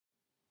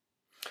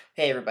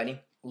Hey everybody,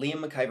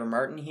 Liam McIver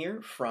Martin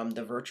here from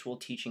the Virtual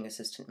Teaching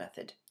Assistant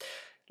Method.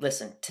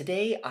 Listen,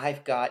 today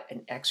I've got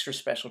an extra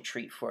special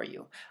treat for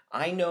you.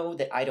 I know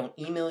that I don't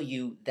email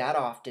you that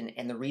often,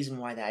 and the reason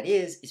why that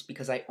is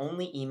because I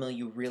only email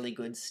you really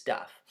good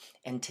stuff.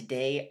 And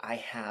today I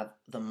have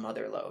the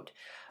mother lode.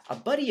 A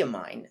buddy of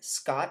mine,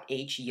 Scott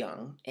H.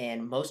 Young,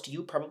 and most of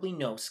you probably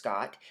know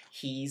Scott.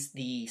 He's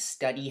the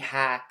study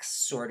hacks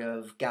sort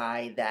of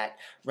guy that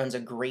runs a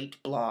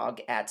great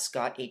blog at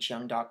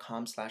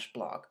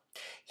scotthyoung.com/blog.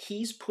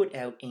 He's put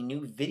out a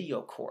new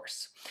video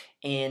course,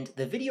 and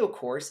the video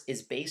course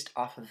is based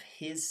off of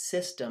his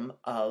system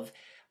of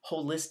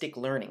holistic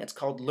learning. It's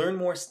called Learn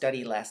More,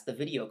 Study Less, the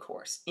video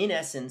course. In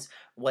essence,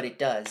 what it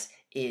does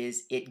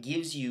is it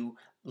gives you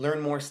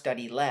learn more,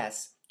 study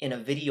less in a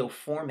video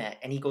format,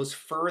 and he goes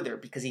further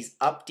because he's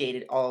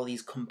updated all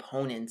these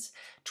components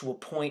to a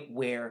point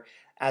where,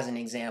 as an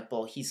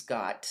example, he's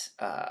got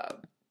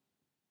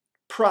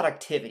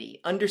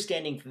productivity,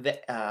 understanding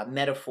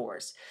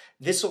metaphors,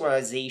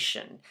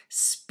 visualization,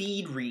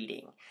 speed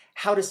reading,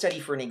 how to study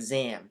for an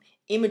exam,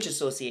 image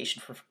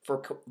association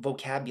for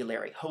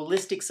vocabulary,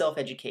 holistic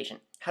self-education,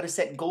 how to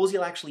set goals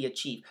you'll actually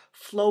achieve,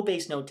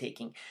 flow-based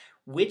note-taking,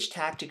 which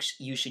tactics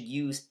you should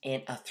use,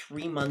 and a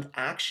 3-month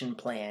action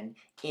plan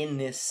in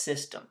this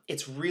system.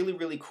 It's really,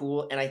 really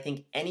cool, and I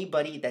think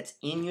anybody that's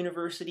in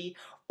university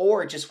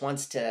or just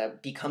wants to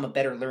become a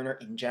better learner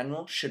in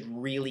general should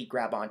really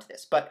grab onto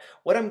this. But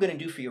what I'm going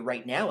to do for you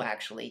right now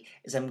actually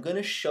is I'm going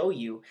to show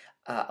you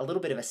a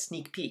little bit of a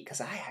sneak peek because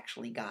I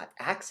actually got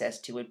access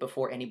to it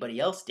before anybody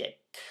else did.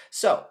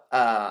 So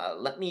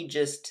let me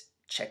just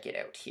check it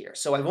out here.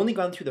 So I've only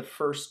gone through the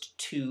first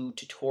 2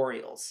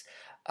 tutorials,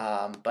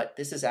 but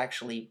this is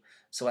actually,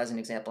 so as an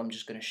example, I'm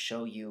just going to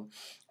show you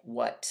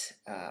what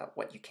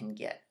you can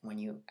get when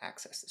you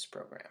access this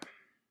program.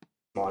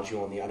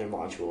 Module and the other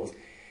modules,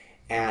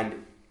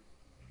 and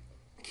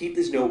keep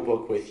this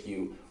notebook with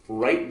you.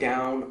 Write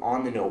down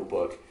on the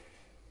notebook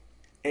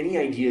any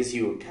ideas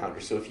you encounter.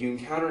 So if you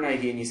encounter an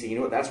idea and you say, you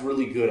know what, that's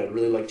really good, I'd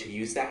really like to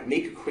use that,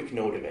 make a quick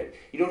note of it.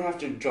 You don't have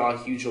to draw a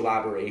huge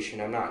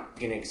elaboration. I'm not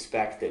going to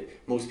expect that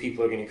most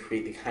people are going to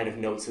create the kind of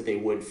notes that they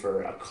would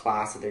for a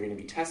class that they're going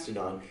to be tested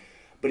on.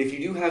 But if you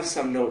do have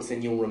some notes,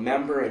 then you'll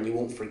remember and you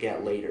won't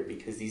forget later,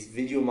 because these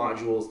video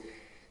modules,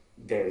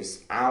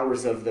 there's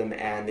hours of them,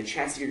 and the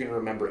chance that you're going to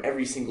remember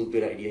every single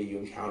good idea you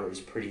encounter is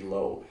pretty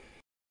low.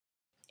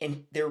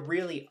 And there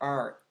really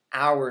are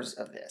hours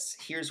of this.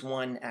 Here's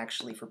one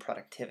actually for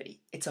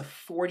productivity. It's a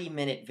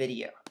 40-minute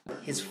video.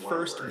 His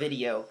first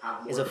video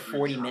is a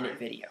 40-minute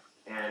video.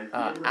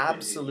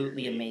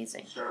 Absolutely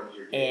amazing.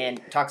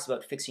 And talks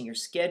about fixing your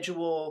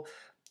schedule,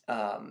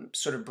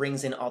 sort of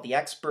brings in all the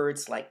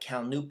experts like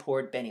Cal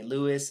Newport, Benny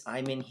Lewis.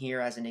 I'm in here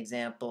as an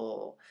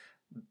example.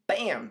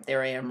 Bam!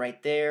 There I am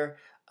right there.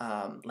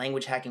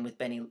 Language hacking with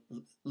Benny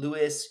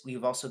Lewis.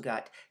 We've also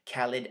got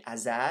Khalid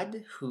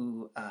Azad,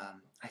 who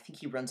I think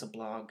he runs a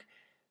blog,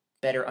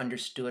 Better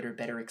Understood or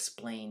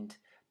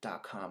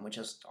BetterExplained.com, which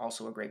is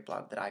also a great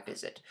blog that I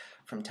visit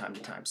from time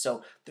to time.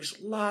 So there's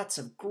lots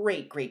of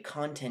great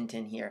content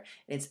in here,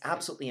 and it's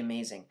absolutely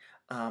amazing.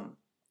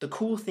 The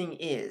cool thing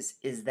is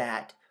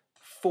that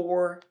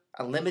for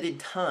a limited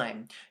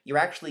time, you're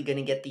actually going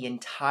to get the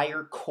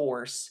entire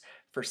course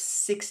for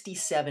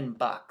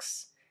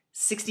 $67.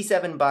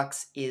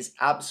 $67 is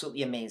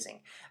absolutely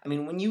amazing. I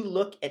mean, when you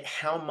look at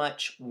how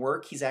much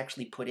work he's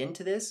actually put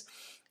into this,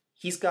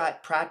 he's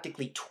got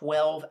practically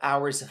 12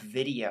 hours of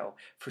video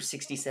for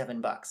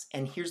 $67.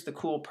 And here's the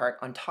cool part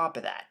on top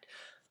of that.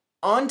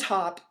 On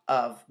top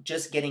of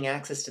just getting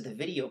access to the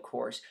video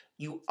course,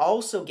 you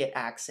also get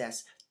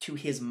access to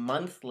his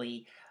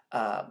monthly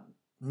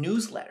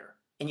newsletter.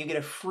 And you get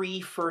a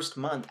free first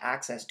month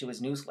access to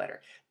his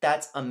newsletter.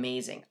 That's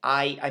amazing.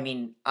 I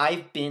mean,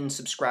 I've been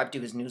subscribed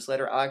to his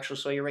newsletter. I'll actually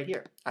show you right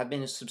here. I've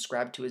been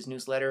subscribed to his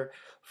newsletter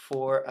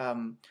for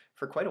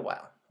quite a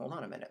while. Hold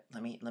on a minute.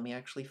 Let me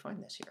actually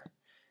find this here.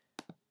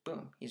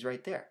 Boom, he's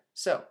right there.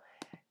 So,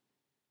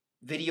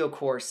 video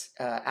course,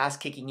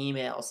 ass-kicking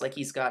emails. Like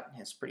he's got,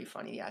 it's pretty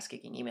funny, the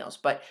ass-kicking emails.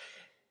 But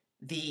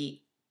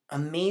the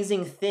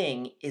amazing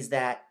thing is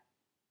that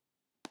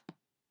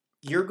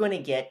you're going to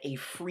get a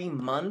free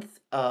month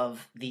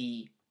of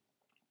the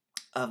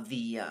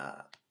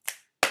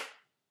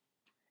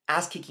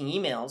ass-kicking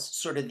emails,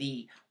 sort of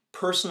the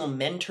personal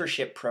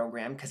mentorship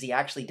program, because he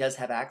actually does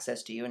have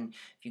access to you. And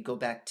if you go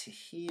back to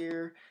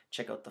here,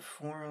 check out the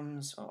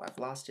forums. Oh, I've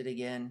lost it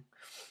again.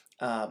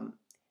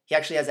 He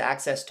actually has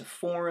access to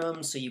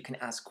forums, so you can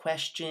ask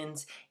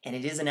questions, and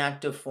it is an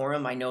active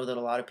forum. I know that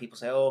a lot of people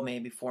say, oh,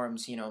 maybe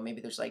forums, you know,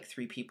 maybe there's like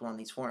 3 people on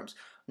these forums.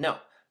 No.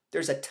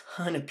 There's a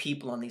ton of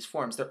people on these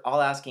forums. They're all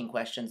asking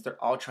questions.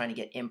 They're all trying to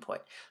get input.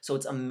 So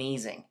it's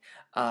amazing.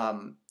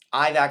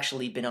 I've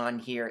actually been on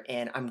here,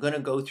 and I'm going to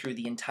go through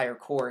the entire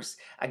course.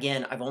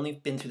 Again, I've only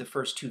been through the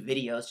first 2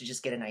 videos to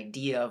just get an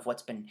idea of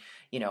what's been,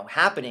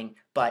 happening,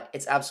 but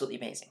it's absolutely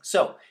amazing.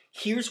 So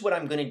here's what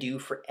I'm going to do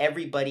for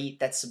everybody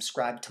that's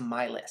subscribed to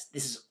my list.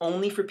 This is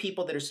only for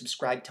people that are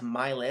subscribed to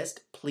my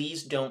list.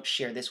 Please don't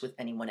share this with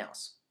anyone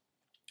else.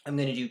 I'm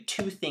going to do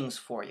two things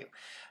for you.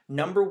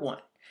 Number one,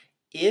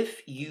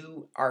 if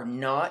you are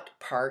not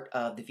part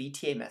of the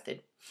VTA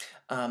method,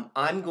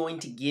 I'm going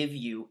to give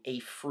you a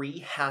free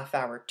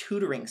half-hour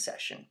tutoring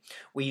session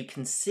where you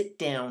can sit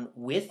down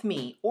with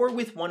me or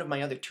with one of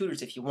my other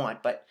tutors if you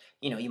want, but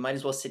you might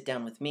as well sit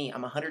down with me.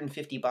 I'm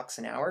 $150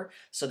 an hour,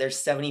 so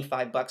there's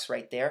 $75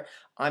 right there.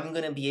 I'm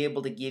going to be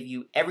able to give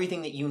you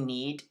everything that you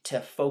need to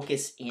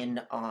focus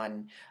in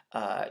on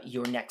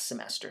your next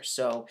semester.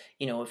 So,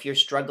 if you're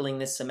struggling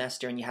this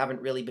semester and you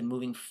haven't really been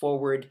moving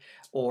forward,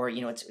 or,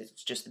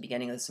 it's just the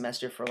beginning of the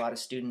semester for a lot of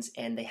students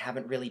and they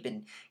haven't really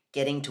been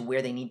getting to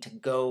where they need to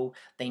go.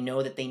 They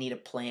know that they need a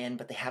plan,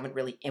 but they haven't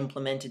really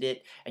implemented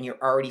it, and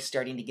you're already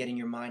starting to get in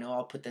your mind, oh,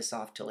 I'll put this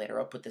off till later,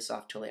 I'll put this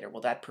off till later.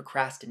 Well, that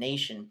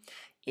procrastination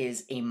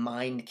is a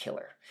mind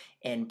killer.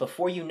 And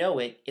before you know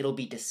it, it'll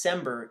be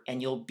December and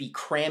you'll be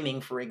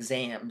cramming for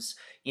exams,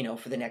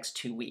 for the next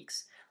 2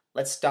 weeks.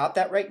 Let's stop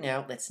that right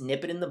now. Let's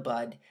nip it in the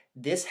bud.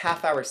 This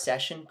half-hour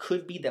session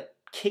could be the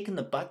kick in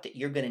the butt that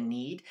you're going to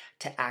need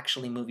to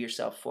actually move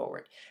yourself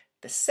forward.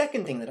 The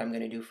second thing that I'm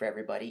going to do for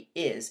everybody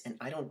is, and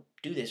I don't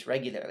do this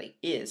regularly,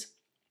 is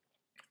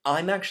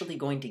I'm actually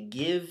going to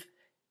give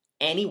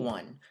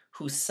anyone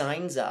who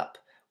signs up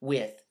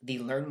with the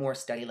Learn More,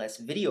 Study Less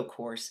video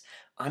course,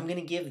 I'm going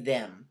to give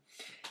them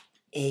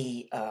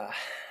a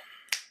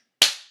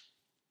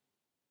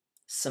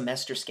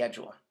semester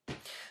schedule.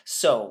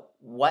 So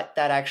what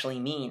that actually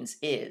means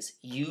is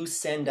you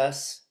send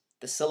us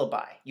the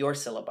syllabi, your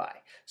syllabi.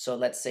 So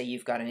let's say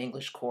you've got an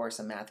English course,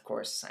 a math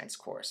course, a science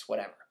course,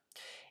 whatever.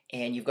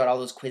 And you've got all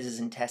those quizzes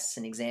and tests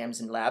and exams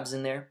and labs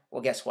in there.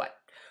 Well, guess what?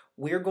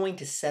 We're going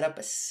to set up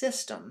a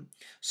system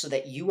so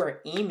that you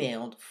are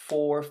emailed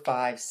 4,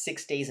 5,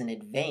 6 days in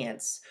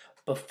advance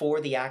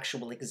before the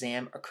actual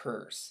exam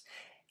occurs.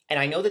 And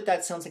I know that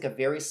that sounds like a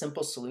very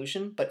simple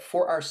solution, but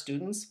for our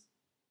students,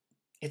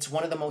 it's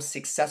one of the most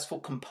successful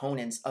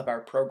components of our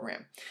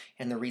program.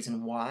 And the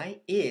reason why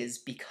is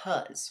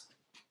because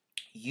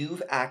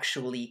you've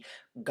actually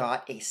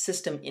got a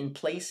system in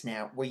place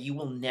now where you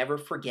will never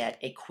forget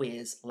a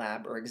quiz,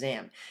 lab, or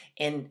exam.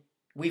 And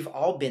we've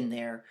all been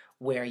there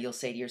where you'll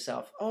say to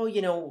yourself, oh,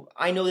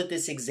 I know that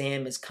this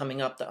exam is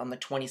coming up on the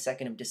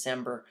 22nd of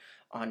December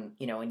and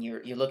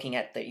you're looking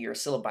at your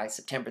syllabi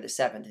September the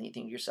 7th, and you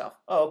think to yourself,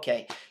 oh,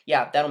 okay,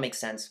 yeah, that'll make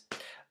sense.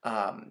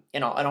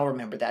 And I'll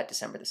remember that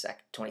December the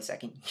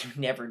 22nd.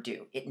 You never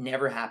do. It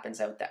never happens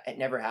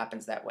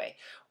that way.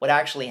 What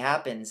actually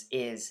happens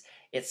is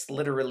it's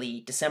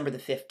literally December the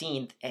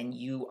 15th and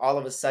you all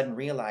of a sudden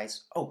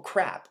realize, oh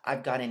crap,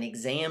 I've got an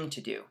exam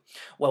to do.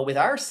 Well, with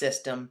our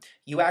system,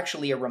 you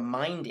actually are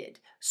reminded.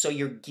 So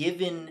you're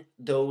given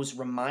those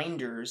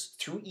reminders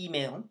through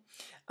email.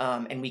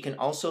 And we can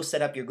also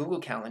set up your Google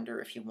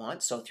Calendar if you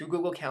want. So through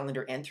Google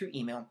Calendar and through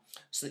email,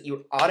 so that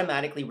you're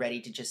automatically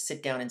ready to just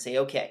sit down and say,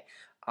 okay,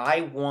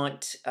 I'm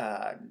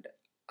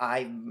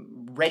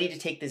ready to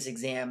take this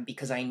exam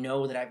because I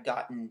know that I've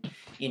gotten,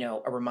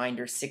 a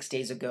reminder 6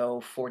 days ago,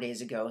 4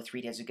 days ago,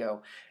 3 days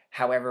ago,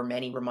 however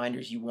many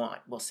reminders you want,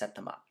 we'll set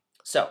them up.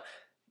 So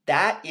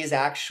that is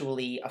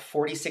actually a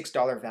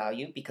 $46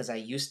 value because I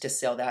used to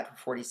sell that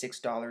for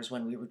 $46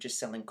 when we were just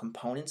selling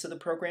components of the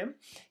program.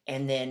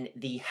 And then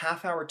the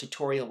half-hour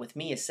tutorial with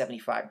me is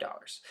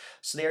 $75.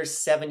 So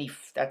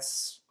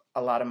that's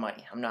a lot of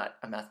money. I'm not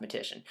a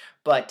mathematician,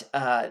 but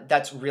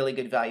that's really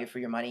good value for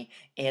your money.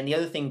 And the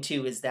other thing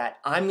too is that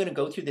I'm going to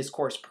go through this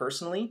course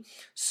personally.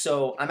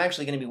 So I'm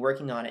actually going to be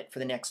working on it for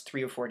the next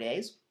 3 or 4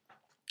 days.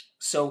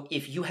 So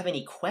if you have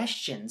any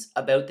questions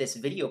about this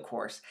video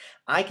course,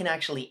 I can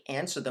actually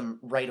answer them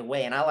right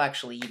away. And I'll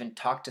actually even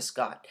talk to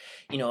Scott.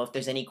 If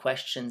there's any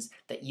questions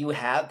that you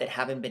have that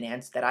haven't been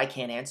answered, that I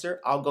can't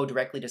answer, I'll go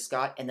directly to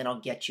Scott and then I'll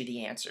get you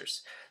the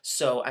answers.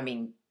 So,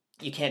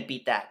 you can't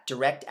beat that.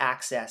 Direct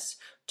access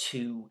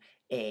to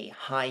a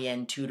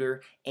high-end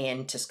tutor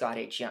and to Scott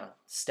H. Young,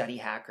 study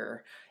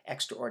hacker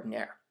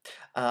extraordinaire.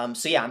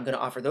 So yeah, I'm going to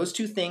offer those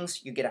two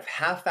things. You get a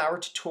half-hour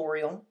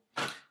tutorial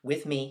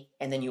with me,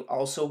 and then you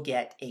also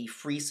get a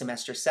free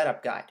semester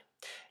setup guide.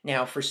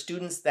 Now, for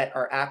students that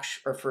are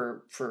or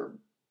for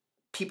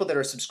people that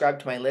are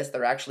subscribed to my list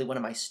that are actually one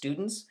of my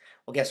students,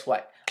 well, guess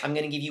what? I'm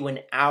going to give you an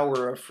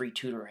hour of free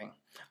tutoring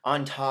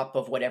on top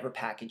of whatever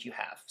package you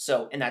have.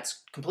 So, and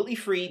that's completely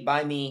free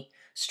by me,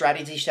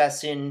 strategy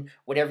session,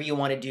 whatever you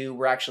want to do.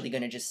 We're actually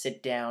going to just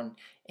sit down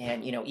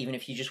and, even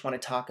if you just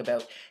want to talk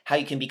about how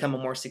you can become a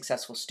more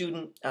successful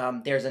student,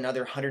 there's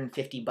another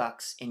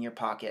 $150 in your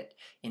pocket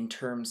in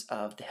terms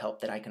of the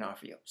help that I can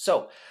offer you.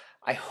 So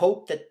I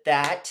hope that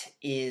that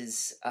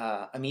is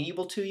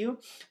amenable to you.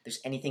 If there's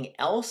anything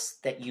else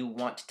that you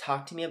want to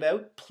talk to me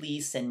about,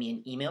 please send me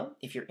an email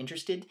if you're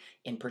interested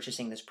in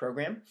purchasing this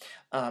program.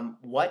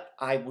 What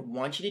I would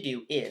want you to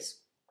do is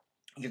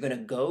you're going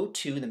to go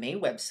to the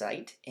main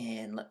website,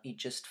 and let me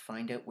just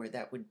find out where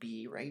that would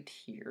be right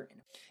here.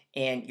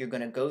 And you're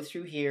going to go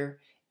through here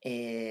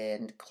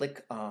and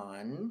click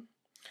on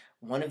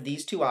one of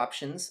these two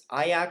options.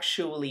 I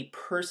actually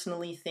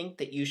personally think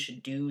that you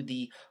should do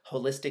the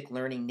Holistic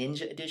Learning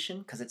Ninja Edition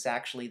because it's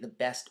actually the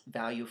best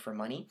value for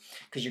money,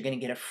 because you're going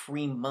to get a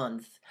free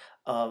month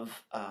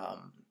of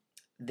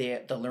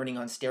the Learning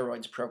on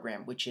Steroids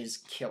program, which is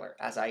killer,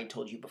 as I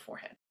told you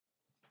beforehand.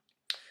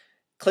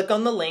 Click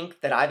on the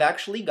link that I've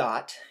actually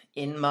got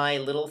in my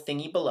little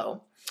thingy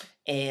below,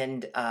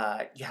 and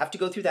you have to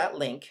go through that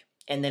link.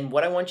 And then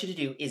what I want you to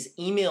do is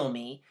email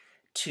me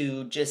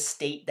to just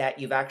state that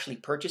you've actually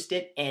purchased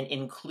it and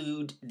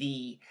include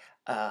the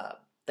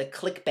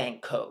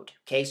ClickBank code.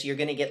 Okay, so you're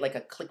going to get like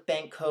a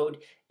ClickBank code,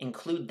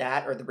 include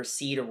that or the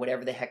receipt or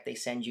whatever the heck they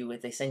send you.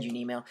 If they send you an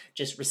email,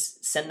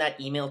 just send that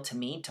email to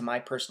me, to my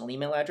personal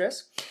email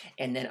address,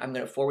 and then I'm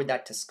going to forward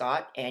that to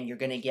Scott, and you're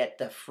going to get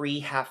the free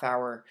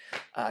half-hour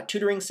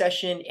tutoring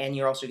session, and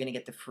you're also going to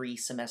get the free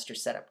semester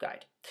setup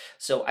guide.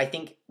 So I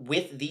think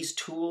with these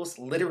tools,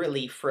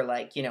 literally for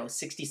like, you know,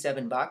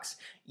 $67,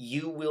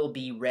 you will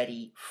be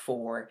ready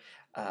for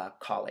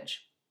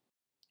college.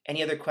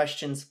 Any other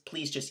questions,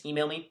 please just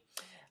email me.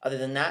 Other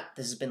than that,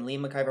 this has been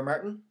Liam McIver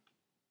Martin.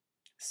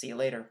 See you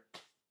later.